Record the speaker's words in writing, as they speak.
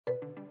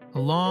A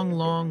long,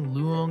 long,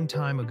 long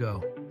time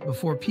ago,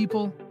 before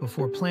people,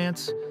 before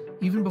plants,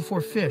 even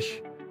before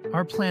fish,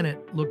 our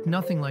planet looked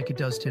nothing like it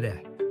does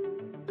today.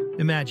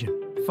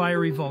 Imagine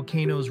fiery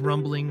volcanoes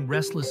rumbling,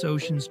 restless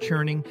oceans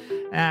churning,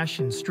 ash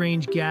and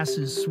strange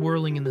gases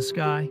swirling in the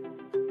sky.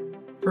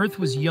 Earth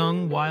was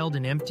young, wild,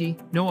 and empty.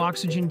 No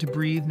oxygen to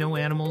breathe, no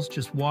animals,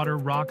 just water,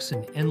 rocks,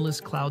 and endless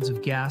clouds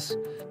of gas.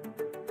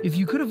 If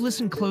you could have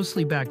listened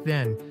closely back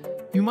then,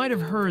 you might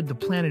have heard the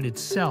planet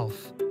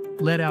itself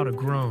let out a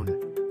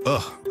groan.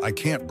 Ugh, I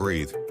can't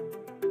breathe.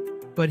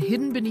 But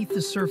hidden beneath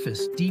the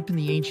surface, deep in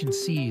the ancient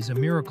seas, a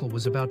miracle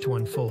was about to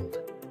unfold.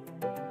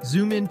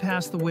 Zoom in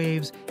past the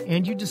waves,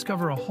 and you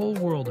discover a whole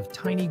world of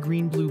tiny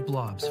green-blue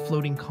blobs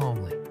floating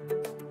calmly.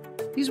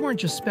 These weren't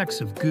just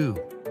specks of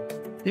goo.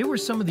 They were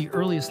some of the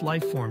earliest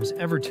life forms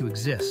ever to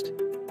exist.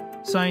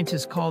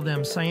 Scientists call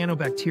them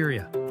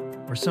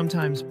cyanobacteria, or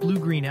sometimes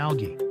blue-green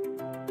algae.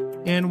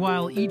 And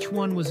while each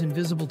one was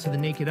invisible to the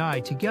naked eye,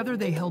 together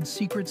they held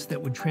secrets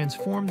that would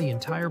transform the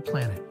entire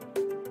planet.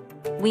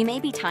 We may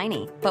be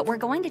tiny, but we're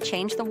going to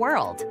change the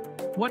world.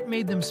 What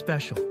made them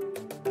special?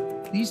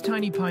 These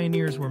tiny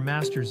pioneers were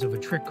masters of a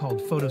trick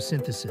called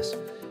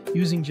photosynthesis.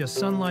 Using just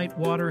sunlight,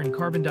 water, and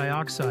carbon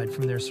dioxide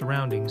from their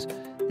surroundings,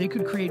 they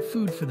could create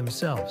food for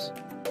themselves.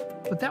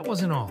 But that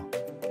wasn't all.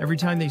 Every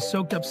time they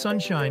soaked up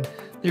sunshine,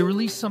 they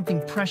released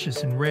something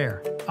precious and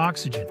rare: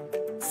 oxygen.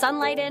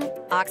 Sunlight in,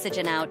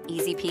 oxygen out,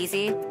 easy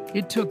peasy.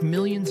 It took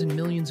millions and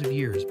millions of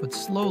years, but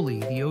slowly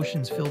the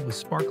oceans filled with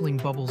sparkling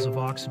bubbles of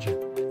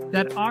oxygen.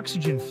 That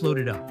oxygen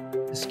floated up,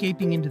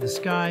 escaping into the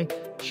sky,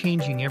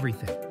 changing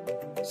everything.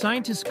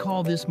 Scientists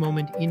call this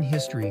moment in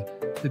history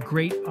the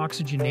Great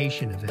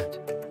Oxygenation Event.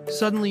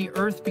 Suddenly,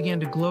 Earth began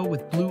to glow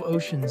with blue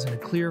oceans and a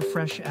clear,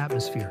 fresh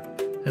atmosphere.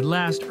 At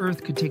last,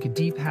 Earth could take a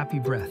deep, happy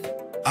breath.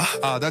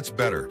 That's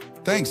better.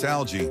 Thanks,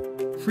 Algae.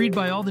 Freed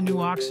by all the new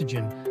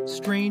oxygen,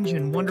 strange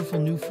and wonderful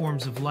new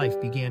forms of life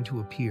began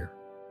to appear.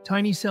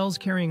 Tiny cells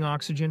carrying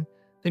oxygen,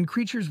 then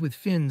creatures with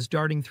fins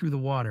darting through the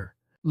water.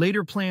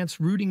 Later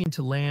plants rooting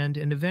into land,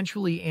 and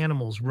eventually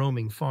animals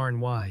roaming far and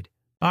wide.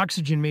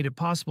 Oxygen made it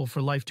possible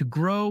for life to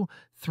grow,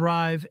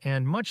 thrive,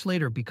 and much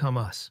later become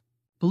us.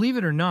 Believe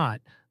it or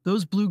not,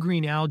 those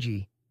blue-green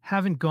algae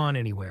haven't gone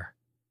anywhere.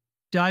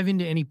 Dive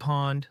into any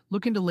pond,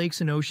 look into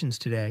lakes and oceans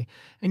today,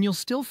 and you'll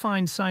still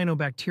find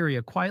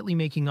cyanobacteria quietly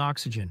making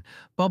oxygen,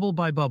 bubble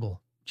by bubble,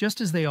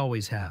 just as they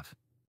always have.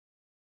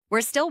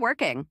 We're still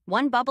working,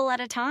 one bubble at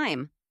a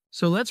time.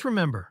 So let's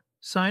remember,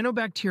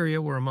 cyanobacteria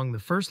were among the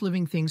first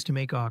living things to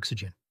make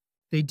oxygen.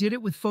 They did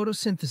it with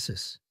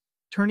photosynthesis,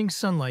 turning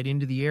sunlight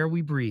into the air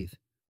we breathe.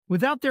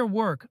 Without their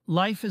work,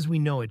 life as we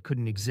know it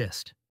couldn't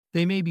exist.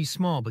 They may be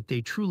small, but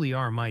they truly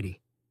are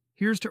mighty.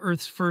 Here's to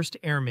Earth's first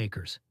air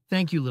makers.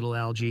 Thank you, little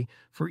algae,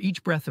 for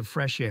each breath of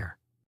fresh air.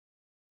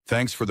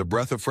 Thanks for the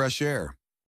breath of fresh air.